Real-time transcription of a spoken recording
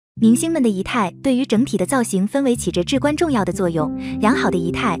明星们的仪态对于整体的造型氛围起着至关重要的作用，良好的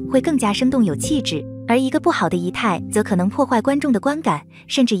仪态会更加生动有气质，而一个不好的仪态则可能破坏观众的观感，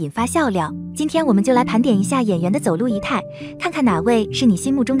甚至引发笑料。今天我们就来盘点一下演员的走路仪态，看看哪位是你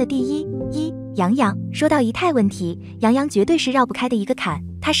心目中的第一。杨洋。说到仪态问题，杨洋绝对是绕不开的一个坎。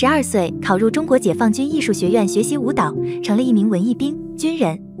他12岁考入中国解放军艺术学院学习舞蹈，成了一名文艺兵、军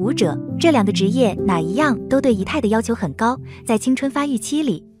人、舞者，这两个职业哪一样都对仪态的要求很高。在青春发育期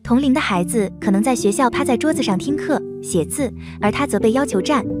里，同龄的孩子可能在学校趴在桌子上听课、写字，而他则被要求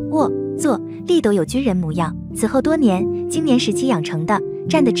站、卧、坐、立都有军人模样。此后多年，青年时期养成的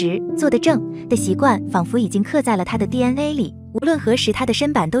站得直、坐得正的习惯，仿佛已经刻在了他的 DNA 里。无论何时，他的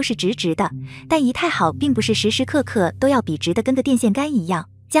身板都是直直的。但仪态好，并不是时时刻刻都要笔直的跟个电线杆一样，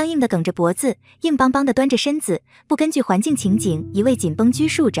僵硬的梗着脖子，硬邦邦的端着身子，不根据环境情景一味紧绷拘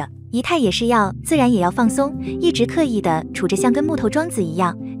束着。仪态也是要自然，也要放松，一直刻意的杵着像根木头桩子一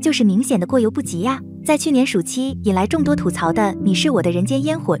样，就是明显的过犹不及呀。在去年暑期引来众多吐槽的《你是我的人间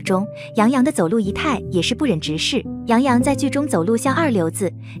烟火》中，杨洋的走路仪态也是不忍直视。杨洋在剧中走路像二流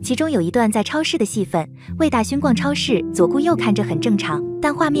子，其中有一段在超市的戏份，魏大勋逛超市，左顾右看着很正常，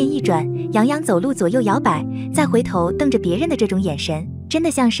但画面一转，杨洋走路左右摇摆，再回头瞪着别人的这种眼神，真的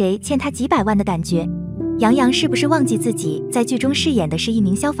像谁欠他几百万的感觉。杨洋是不是忘记自己在剧中饰演的是一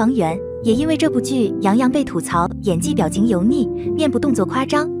名消防员？也因为这部剧，杨洋被吐槽演技表情油腻，面部动作夸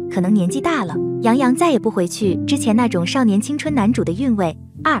张，可能年纪大了，杨洋再也不回去之前那种少年青春男主的韵味。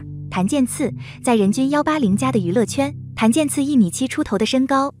檀健次。在人均180加的娱乐圈，檀健次1.7米出头的身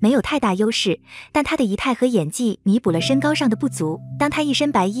高没有太大优势，但他的仪态和演技弥补了身高上的不足。当他一身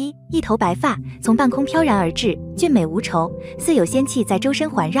白衣，一头白发从半空飘然而至，俊美无愁，似有仙气在周身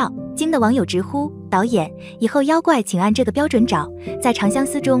环绕，惊得网友直呼导演以后妖怪请按这个标准找。在长相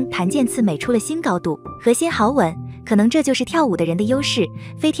思中，檀健次美出了新高度，核心好稳，可能这就是跳舞的人的优势，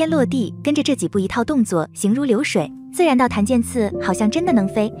飞天落地，跟着这几步一套动作行如流水，自然到檀健次好像真的能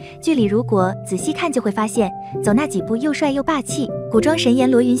飞。剧里如果仔细看就会发现，走那几步又帅又霸气。古装神颜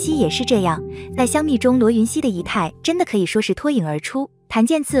罗云熙也是这样，在香蜜中罗云熙的仪态真的可以说是脱颖而出。檀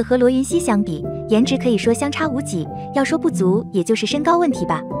健次和罗云熙相比，颜值可以说相差无几，要说不足也就是身高问题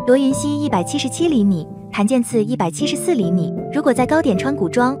吧。罗云熙177厘米，檀健次174厘米，如果在高点穿古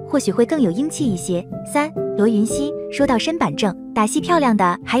装或许会更有英气一些。罗云熙。说到身板正、打戏漂亮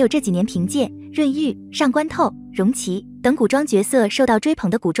的，还有这几年凭借《润玉》《上官透》《荣琪》等古装角色受到追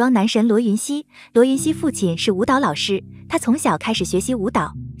捧的古装男神罗云熙。罗云熙父亲是舞蹈老师，他从小开始学习舞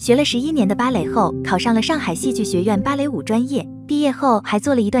蹈，学了11年的芭蕾后，考上了上海戏剧学院芭蕾舞专业，毕业后还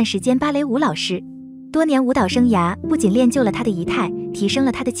做了一段时间芭蕾舞老师。多年舞蹈生涯不仅练就了他的仪态，提升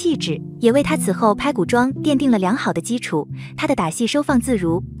了他的气质，也为他此后拍古装奠定了良好的基础。他的打戏收放自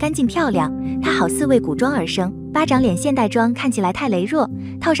如，干净漂亮，他好似为古装而生。巴掌脸现代装看起来太羸弱，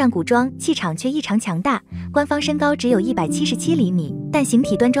套上古装气场却异常强大。官方身高只有177厘米，但形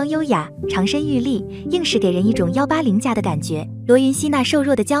体端庄优雅，长身玉立，硬是给人一种180加的感觉。罗云熙那瘦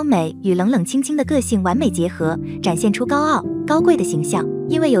弱的娇美与冷冷清清的个性完美结合，展现出高傲高贵的形象。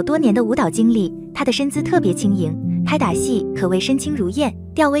因为有多年的舞蹈经历，他的身姿特别轻盈，拍打戏可谓身轻如燕。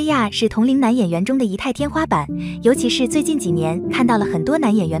吊威亚是同龄男演员中的仪态天花板，尤其是最近几年看到了很多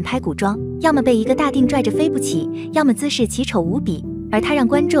男演员拍古装，要么被一个大腚拽着飞不起，要么姿势奇丑无比，而他让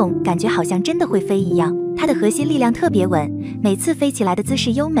观众感觉好像真的会飞一样。他的核心力量特别稳，每次飞起来的姿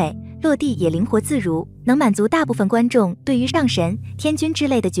势优美，落地也灵活自如，能满足大部分观众对于上神、天君之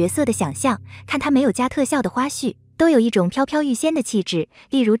类的角色的想象。看他没有加特效的花絮，都有一种飘飘欲仙的气质，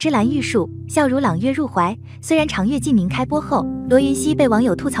例如芝兰玉树，笑如朗月入怀。虽然长月烬明开播后，罗云熙被网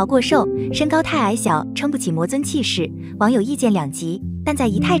友吐槽过瘦，身高太矮小，撑不起魔尊气势，网友意见两极。但在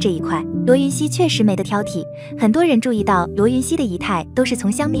仪态这一块，罗云熙确实没得挑剔。很多人注意到罗云熙的仪态都是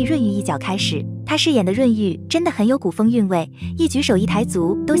从香蜜润玉一角开始，他饰演的润玉真的很有古风韵味，一举手一抬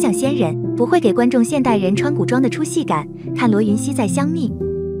足都像仙人，不会给观众现代人穿古装的出戏感。看罗云熙在香蜜、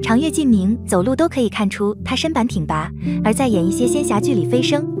长月烬明走路都可以看出他身板挺拔，而在演一些仙侠剧里飞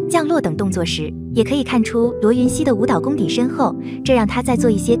升、降落等动作时，也可以看出罗云熙的舞蹈功底深厚，这让他在做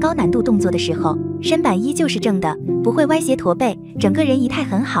一些高难度动作的时候，身板依旧是正的，不会歪斜驼背，整个人仪态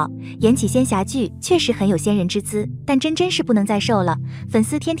很好。演起仙侠剧确实很有仙人之姿，但真是不能再瘦了，粉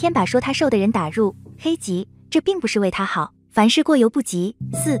丝天天把说他瘦的人打入黑籍，这并不是为他好，凡事过犹不及。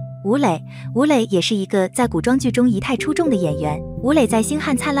4. 吴磊。吴磊也是一个在古装剧中仪态出众的演员。吴磊在《星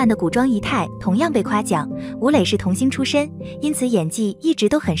汉灿烂》的古装仪态同样被夸奖。吴磊是童星出身，因此演技一直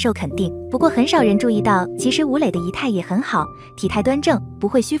都很受肯定。不过很少人注意到，其实吴磊的仪态也很好，体态端正，不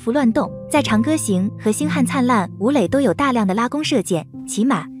会虚浮乱动。在《长歌行》和《星汉灿烂》，吴磊都有大量的拉弓射箭、骑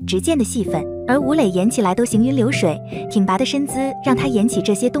马、执剑的戏份。而吴磊演起来都行云流水，挺拔的身姿让他演起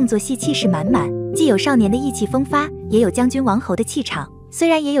这些动作戏气势满满，既有少年的意气风发，也有将军王侯的气场。虽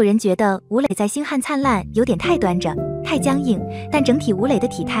然也有人觉得吴磊在《星汉灿烂》有点太端着、太僵硬，但整体吴磊的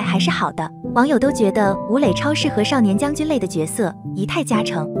体态还是好的。网友都觉得吴磊超适合少年将军类的角色，仪态加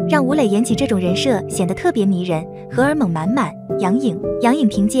成，让吴磊演起这种人设显得特别迷人，荷尔蒙满满。杨颖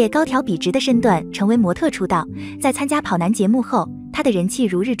凭借高挑笔直的身段成为模特出道，在参加跑男节目后，她的人气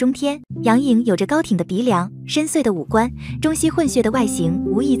如日中天。杨颖有着高挺的鼻梁、深邃的五官、中西混血的外形，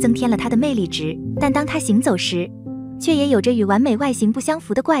无疑增添了她的魅力值。但当她行走时，却也有着与完美外形不相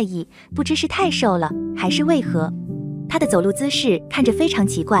符的怪异，不知是太瘦了，还是为何。他的走路姿势看着非常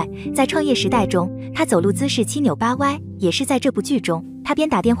奇怪，在创业时代中，他走路姿势七扭八歪，也是在这部剧中，他边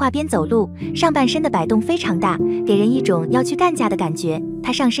打电话边走路，上半身的摆动非常大，给人一种要去干架的感觉。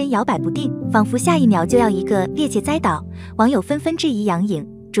他上身摇摆不定，仿佛下一秒就要一个趔趄栽倒。网友纷纷质疑杨颖，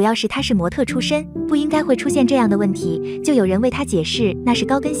主要是她是模特出身，不应该会出现这样的问题，就有人为她解释那是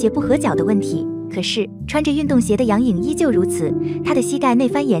高跟鞋不合脚的问题。可是穿着运动鞋的杨颖依旧如此，她的膝盖内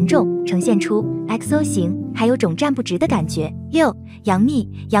翻严重，呈现出 XO 型，还有种站不直的感觉。6. 杨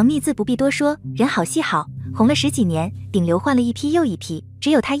幂自不必多说，人好戏好，红了10几年，顶流换了一批又一批，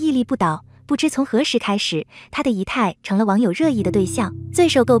只有她屹立不倒。不知从何时开始，她的仪态成了网友热议的对象。最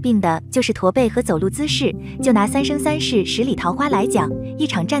受诟病的就是驼背和走路姿势。就拿《三生三世十里桃花》来讲，一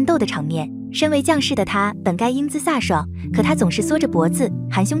场战斗的场面，身为将士的她本该英姿飒爽，可她总是缩着脖子，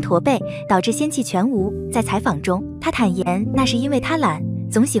含胸驼背，导致仙气全无。在采访中，她坦言那是因为她懒，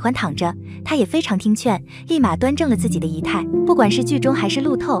总喜欢躺着。她也非常听劝，立马端正了自己的仪态。不管是剧中还是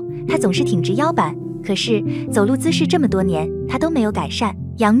路透，她总是挺直腰板。可是走路姿势这么多年，她都没有改善。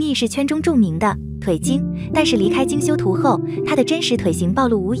杨幂是圈中著名的腿精，但是离开精修图后，她的真实腿型暴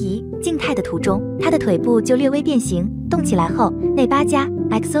露无遗。静态的图中，她的腿部就略微变形，动起来后内八加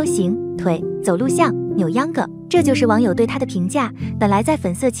XO 型腿，走路像扭秧歌，这就是网友对她的评价。本来在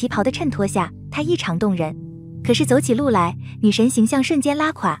粉色旗袍的衬托下，她异常动人，可是走起路来，女神形象瞬间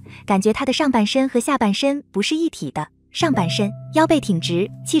拉垮，感觉她的上半身和下半身不是一体的。上半身腰背挺直，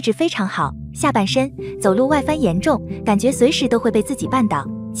气质非常好，下半身走路外翻严重，感觉随时都会被自己绊倒。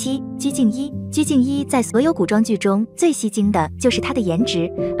7. 鞠婧祎在所有古装剧中最吸睛的就是她的颜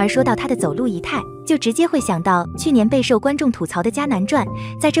值，而说到她的走路仪态，就直接会想到去年备受观众吐槽的迦南传。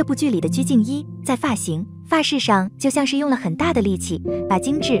在这部剧里的鞠婧祎，在发饰上就像是用了很大的力气，把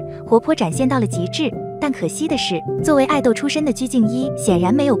精致活泼展现到了极致。但可惜的是，作为爱豆出身的鞠婧祎显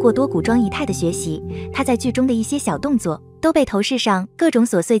然没有过多古装仪态的学习，她在剧中的一些小动作都被头饰上各种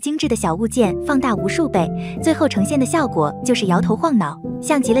琐碎精致的小物件放大无数倍，最后呈现的效果就是摇头晃脑，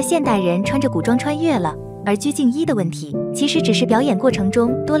像极了现代人穿着古装穿越了。而鞠婧祎的问题其实只是表演过程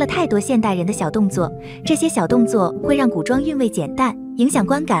中多了太多现代人的小动作，这些小动作会让古装韵味减淡，影响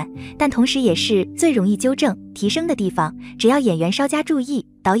观感，但同时也是最容易纠正提升的地方。只要演员稍加注意，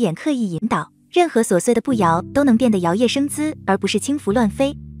导演刻意引导，任何琐碎的步摇都能变得摇曳生姿，而不是轻浮乱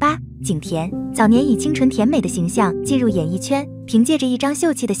飞。8. 景甜早年以清纯甜美的形象进入演艺圈，凭借着一张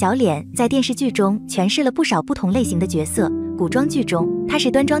秀气的小脸，在电视剧中诠释了不少不同类型的角色。古装剧中，她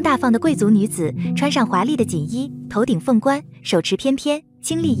是端庄大方的贵族女子，穿上华丽的锦衣，头顶凤冠，手持翩翩，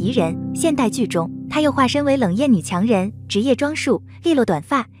清丽宜人。现代剧中，她又化身为冷艳女强人，职业装束，利落短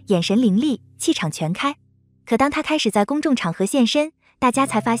发，眼神凌厉，气场全开。可当她开始在公众场合现身，大家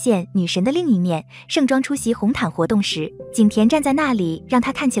才发现女神的另一面。盛装出席红毯活动时，景甜站在那里，让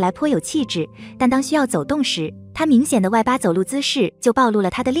她看起来颇有气质，但当需要走动时，她明显的外八走路姿势就暴露了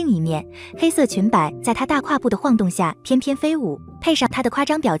她的另一面。黑色裙摆在她大胯部的晃动下翩翩飞舞，配上她的夸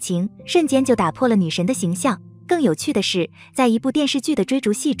张表情，瞬间就打破了女神的形象。更有趣的是，在一部电视剧的追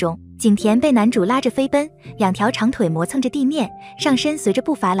逐戏中，景甜被男主拉着飞奔，两条长腿磨蹭着地面，上身随着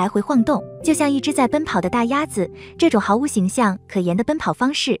步伐来回晃动，就像一只在奔跑的大鸭子。这种毫无形象可言的奔跑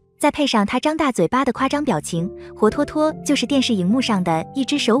方式，再配上她张大嘴巴的夸张表情，活脱脱就是电视荧幕上的一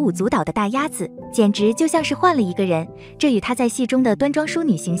只手舞足蹈的大鸭子，简直就像是换了一个人。这与她在戏中的端庄淑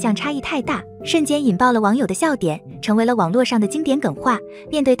女形象差异太大，瞬间引爆了网友的笑点，成为了网络上的经典梗话。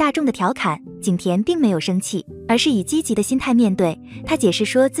面对大众的调侃，景甜并没有生气，而是以积极的心态面对。她解释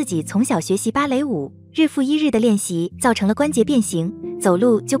说自己从小学习芭蕾舞，日复一日的练习造成了关节变形，走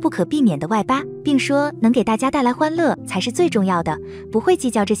路就不可避免的外八，并说能给大家带来欢乐才是最重要的，不会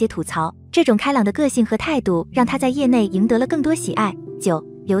计较这些吐槽。这种开朗的个性和态度让他在业内赢得了更多喜爱。9.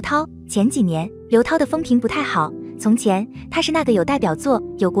 刘涛。前几年刘涛的风评不太好，从前她是那个有代表作、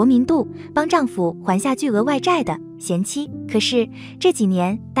有国民度、帮丈夫还下巨额外债的贤妻，可是这几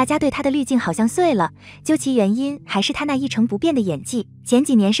年大家对她的滤镜好像碎了，究其原因还是她那一成不变的演技。前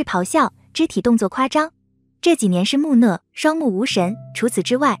几年是咆哮，肢体动作夸张，这几年是木讷，双目无神。除此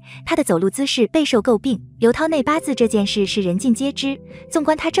之外，她的走路姿势备受诟病。刘涛内八字这件事是人尽皆知，纵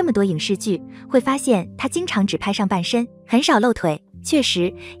观她这么多影视剧，会发现她经常只拍上半身，很少露腿。确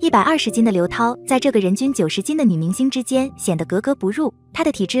实，120斤的刘涛在这个人均90斤的女明星之间显得格格不入。她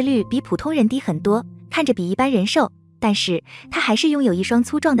的体脂率比普通人低很多，看着比一般人瘦，但是她还是拥有一双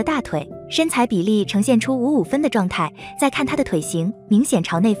粗壮的大腿，身材比例呈现出55分的状态。再看她的腿型，明显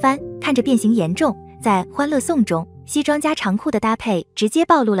朝内翻，看着变形严重。在《欢乐颂》中，西装加长裤的搭配直接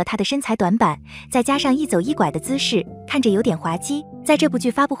暴露了她的身材短板，再加上一走一拐的姿势，看着有点滑稽。在这部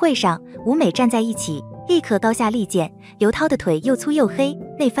剧发布会上，舞美站在一起，立刻高下立见。刘涛的腿又粗又黑，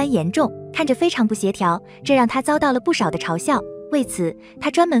内翻严重，看着非常不协调，这让她遭到了不少的嘲笑。为此，她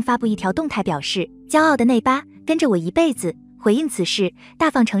专门发布一条动态表示：骄傲的内八跟着我一辈子。回应此事，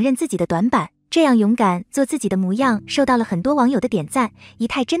大方承认自己的短板，这样勇敢做自己的模样，受到了很多网友的点赞。仪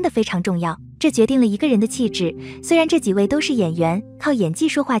态真的非常重要，这决定了一个人的气质。虽然这几位都是演员，靠演技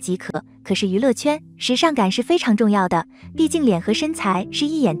说话即可，可是娱乐圈时尚感是非常重要的，毕竟脸和身材是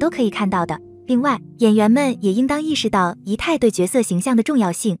一眼都可以看到的。另外，演员们也应当意识到仪态对角色形象的重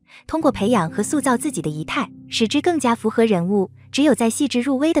要性，通过培养和塑造自己的仪态，使之更加符合人物。只有在细致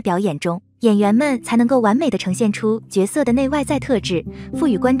入微的表演中，演员们才能够完美地呈现出角色的内外在特质，赋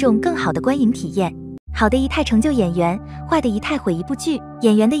予观众更好的观影体验。好的仪态成就演员，坏的仪态毁一部剧。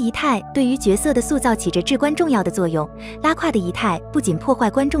演员的仪态对于角色的塑造起着至关重要的作用，拉胯的仪态不仅破坏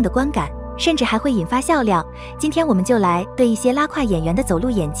观众的观感，甚至还会引发笑料。今天我们就来对一些拉胯演员的走路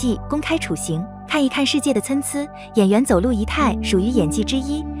演技公开处刑，看一看世界的参差。演员走路仪态属于演技之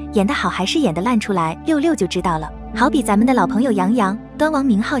一，演得好还是演得烂出来溜就知道了。好比咱们的老朋友杨洋，端王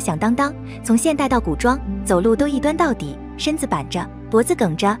名号响当当，从现代到古装，走路都一端到底，身子板着，脖子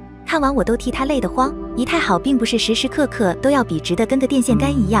梗着，看完我都替他累得慌。仪态好并不是时时刻刻都要笔直的跟个电线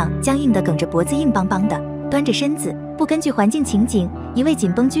杆一样僵硬的梗着脖子硬邦邦的，端着身子，不根据环境情景，一味紧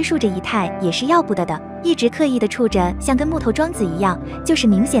绷拘束着仪态也是要不得的，一直刻意的处着像跟木头桩子一样，就是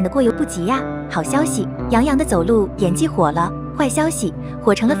明显的过犹不及呀。好消息，杨洋的走路演技火了。坏消息，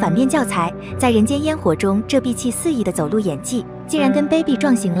火成了反面教材，在人间烟火中，这闭气四溢的走路演技竟然跟 baby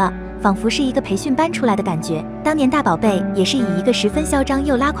撞型了，仿佛是一个培训班出来的感觉。当年大宝贝也是以一个十分嚣张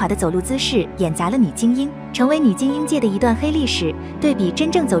又拉垮的走路姿势演砸了女精英，成为女精英界的一段黑历史。对比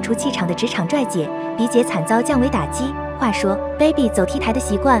真正走出气场的职场拽姐，比姐惨遭降维打击。话说 baby 走 T 台的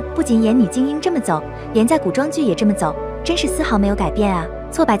习惯不仅演女精英这么走，连在古装剧也这么走，真是丝毫没有改变啊。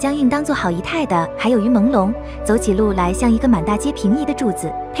错把僵硬当做好仪态的还有于朦胧，走起路来像一个满大街平移的柱子，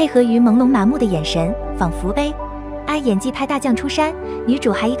配合于朦胧麻木的眼神，仿佛演技派大将出山，女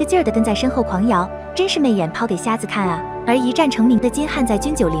主还一个劲儿的跟在身后狂摇，真是媚眼抛给瞎子看啊。而一战成名的金瀚在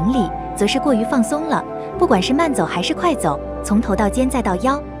军酒龄里则是过于放松了，不管是慢走还是快走，从头到肩再到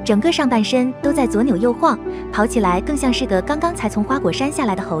腰，整个上半身都在左扭右晃，跑起来更像是个刚刚才从花果山下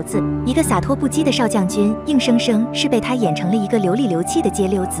来的猴子。一个洒脱不羁的少将军，硬生生是被他演成了一个流里流气的街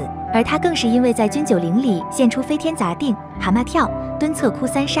溜子。而他更是因为在军酒龄里现出飞天砸腚、蛤蟆跳、蹲侧哭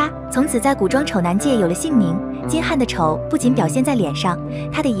三杀，从此在古装丑男界有了姓名。金瀚的丑不仅表现在脸上，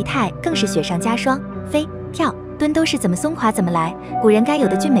他的仪态更是雪上加霜，飞、跳、蹲都是怎么松垮怎么来，古人该有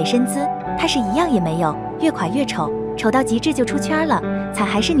的俊美身姿，他是一样也没有，越垮越丑，丑到极致就出圈了。惨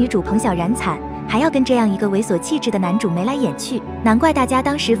还是女主彭小然惨，还要跟这样一个猥琐气质的男主眉来眼去，难怪大家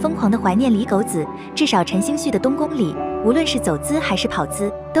当时疯狂的怀念李狗子。至少陈星旭的东宫里，无论是走姿还是跑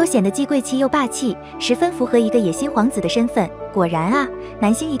姿，都显得既贵气又霸气，十分符合一个野心皇子的身份。果然啊，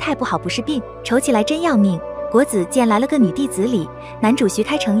男星仪态不好不是病，丑起来真要命。国子监来了个女弟子里，男主徐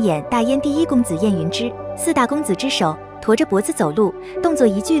开骋演大燕第一公子燕云之，四大公子之首，驼着脖子走路，动作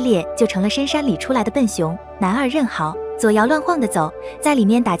一剧烈就成了深山里出来的笨熊。男二任豪左摇乱晃的走，在里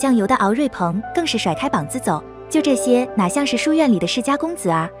面打酱油的敖瑞鹏更是甩开膀子走。就这些哪像是书院里的世家公子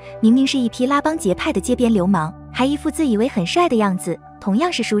啊，明明是一批拉帮结派的街边流氓，还一副自以为很帅的样子。同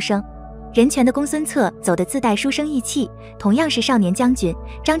样是书生，人权的公孙策走得自带书生义气，同样是少年将军，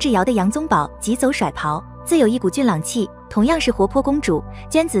张志尧的杨宗保急走甩袍，自有一股俊朗气。同样是活泼公主，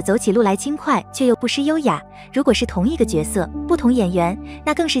娟子走起路来轻快却又不失优雅。如果是同一个角色，不同演员，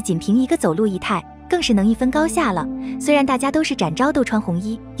那更是仅凭一个走路仪态更是能一分高下了。虽然大家都是展昭都穿红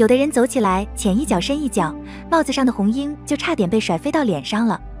衣，有的人走起来前一脚深一脚，帽子上的红缨就差点被甩飞到脸上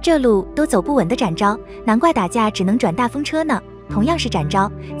了，这路都走不稳的展昭，难怪打架只能转大风车呢。同样是展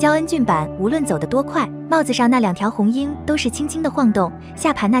昭，焦恩俊版无论走得多快，帽子上那2条红缨都是轻轻的晃动，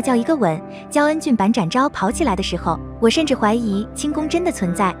下盘那叫一个稳。焦恩俊版展昭跑起来的时候，我甚至怀疑轻功真的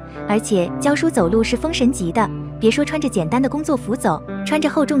存在，而且焦叔走路是封神级的，别说穿着简单的工作服走，穿着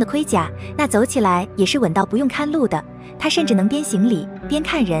厚重的盔甲，那走起来也是稳到不用看路的。他甚至能边行礼边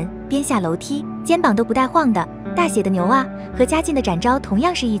看人边下楼梯，肩膀都不带晃的，大写的牛啊！和家近的展昭同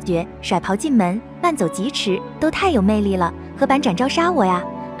样是一绝，甩袍进门，慢走疾驰，都太有魅力了。何版展昭杀我呀！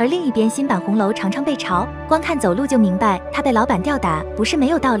而另一边新版红楼常常被嘲，光看走路就明白他被老板吊打不是没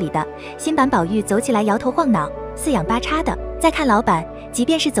有道理的。新版宝玉走起来摇头晃脑，四仰八叉的，再看老板，即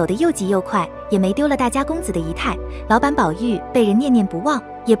便是走得又急又快，也没丢了大家公子的仪态。老板宝玉被人念念不忘，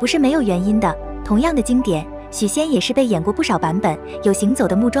也不是没有原因的。同样的经典，许仙也是被演过不少版本，有行走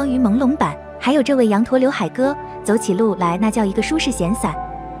的木桩鱼朦胧版，还有这位羊驼刘海哥，走起路来那叫一个舒适闲散。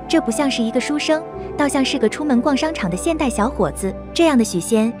这不像是一个书生，倒像是个出门逛商场的现代小伙子。这样的许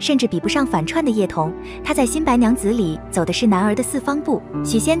仙甚至比不上反串的叶童，他在《新白娘子》里走的是男儿的四方步，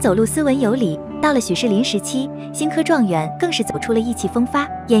许仙走路斯文有礼。到了许仕林时期，新科状元更是走出了意气风发。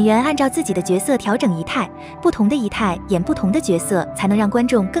演员按照自己的角色调整仪态，不同的仪态演不同的角色，才能让观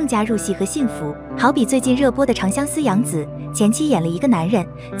众更加入戏和信服。好比最近热播的《长相思》，杨紫前期演了一个男人，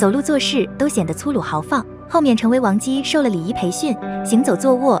走路做事都显得粗鲁豪放，后面成为王姬受了礼仪培训，行走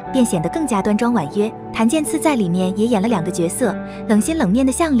坐卧便显得更加端庄婉约。檀健次在里面也演了2个角色，冷心冷面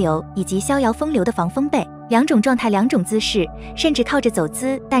的相柳以及逍遥风流的防风背，2种状态2种姿势，甚至靠着走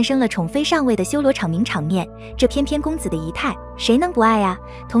姿诞生了宠妃上位的修罗场名场面。这翩翩公子的仪态，谁能不爱呀？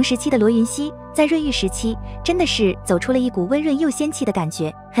同时期的罗云熙在润玉时期真的是走出了一股温润又仙气的感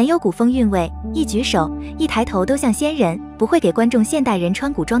觉，很有古风韵味，一举手一抬头都像仙人，不会给观众现代人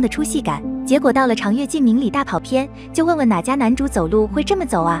穿古装的出戏感。结果到了长月烬明里大跑篇，就问问哪家男主走路会这么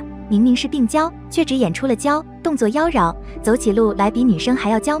走啊？明明是病娇，却只演出了娇，动作妖娆，走起路来比女生还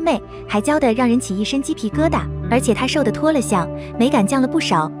要娇媚，还娇得让人起一身鸡皮疙瘩。而且他瘦得脱了相，美感降了不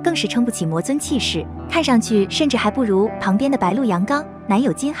少，更是撑不起魔尊气势，看上去甚至还不如旁边的白鹿杨刚。男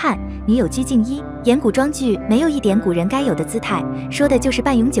有金汉，女有鞠婧祎，演古装剧没有一点古人该有的姿态，说的就是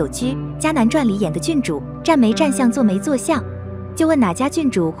半永久居。迦南传里演个郡主，站没站相，坐没坐相，就问哪家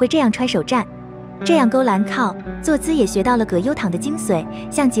郡主会这样揣手站，这样勾栏靠，坐姿也学到了葛优躺的精髓，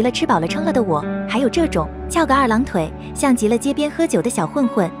像极了吃饱了撑了的我。还有这种翘个2郎腿，像极了街边喝酒的小混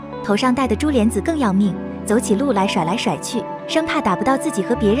混，头上戴的珠帘子更要命，走起路来甩来甩去，生怕打不到自己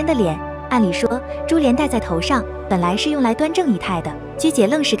和别人的脸。按理说珠帘戴在头上本来是用来端正仪态的，鞠姐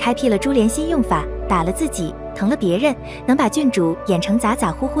愣是开辟了珠帘新用法，打了自己疼了别人，能把郡主演成咋咋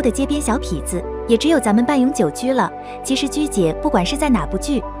呼呼的街边小痞子，也只有咱们半永久居了。其实鞠姐不管是在哪部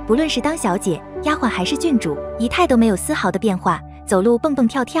剧，不论是当小姐、丫鬟还是郡主，仪态都没有丝毫的变化，走路蹦蹦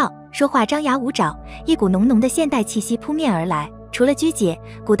跳跳，说话张牙舞爪，一股浓浓的现代气息扑面而来。除了鞠姐，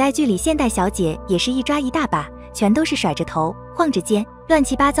古代剧里现代小姐也是一抓一大把，全都是甩着头晃着肩，乱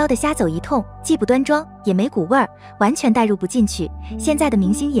七八糟的瞎走一通，既不端庄也没股味儿，完全带入不进去。现在的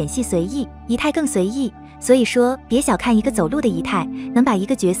明星演戏随意，仪态更随意，所以说别小看一个走路的仪态，能把一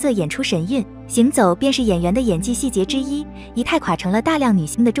个角色演出神韵。行走便是演员的演技细节之一，仪态垮成了大量女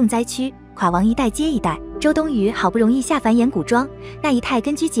星的重灾区，垮王一代接一代。周冬雨好不容易下凡演古装，那仪态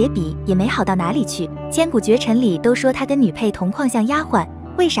跟鞠姐比也没好到哪里去。千古绝尘里都说她跟女配同框像丫鬟，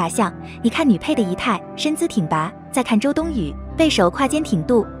为啥像？你看女配的仪态，身姿挺拔，再看周冬雨，背手胯肩挺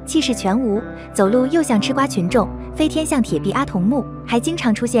肚，气势全无，走路又像吃瓜群众，飞天像铁臂阿童木，还经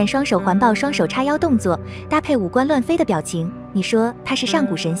常出现双手环抱、双手叉腰动作，搭配五官乱飞的表情。你说她是上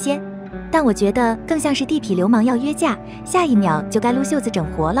古神仙？但我觉得更像是地痞流氓要约架，下一秒就该撸袖子整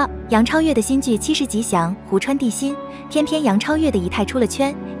活了。杨超越的新剧《70吉祥》胡穿地心，偏偏杨超越的仪态出了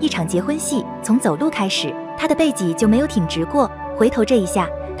圈，一场结婚戏从走路开始，她的背脊就没有挺直过，回头这一下，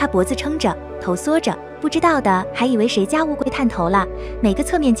她脖子撑着，头缩着，不知道的还以为谁家乌龟探头了。每个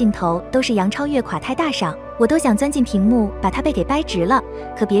侧面镜头都是杨超越垮太大上，我都想钻进屏幕把她背给掰直了。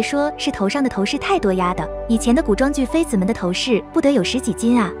可别说是头上的头饰太多压的，以前的古装剧妃子们的头饰不得有10几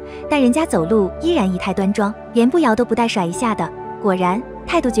斤啊，但人家走路依然仪态端庄，连步摇都不带甩一下的。果然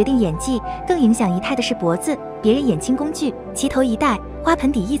态度决定演技，更影响仪态的是脖子。别人演轻工具，齐头一戴，花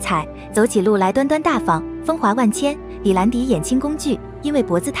盆底一踩，走起路来端端大方，风华万千。李兰迪演轻工具，因为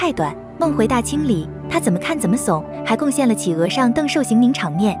脖子太短，梦回大清里她怎么看怎么怂，还贡献了企鹅上邓寿行名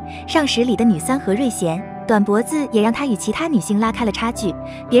场面。上10里的女三何瑞贤，短脖子也让她与其他女星拉开了差距。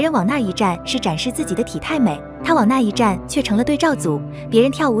别人往那一站是展示自己的体态美，她往那一站却成了对照组。别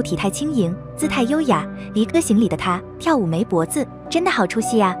人跳舞体态轻盈，姿态优雅，离歌行里的她跳舞没脖子，真的好出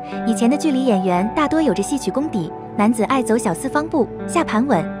戏啊！以前的剧里演员大多有着戏曲功底，男子爱走小四方步，下盘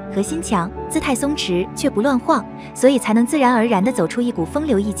稳，核心强，姿态松弛却不乱晃，所以才能自然而然地走出一股风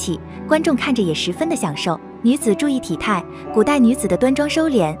流意气，观众看着也十分的享受。女子注意体态，古代女子的端庄收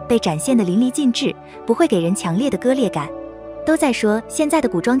敛被展现得淋漓尽致，不会给人强烈的割裂感。都在说现在的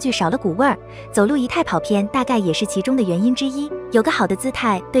古装剧少了古味儿，走路仪态跑偏大概也是其中的原因之一。有个好的姿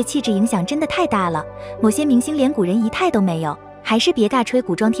态对气质影响真的太大了，某些明星连古人仪态都没有，还是别尬吹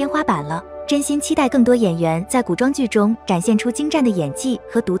古装天花板了。真心期待更多演员在古装剧中展现出精湛的演技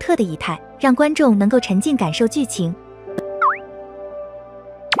和独特的仪态，让观众能够沉浸感受剧情。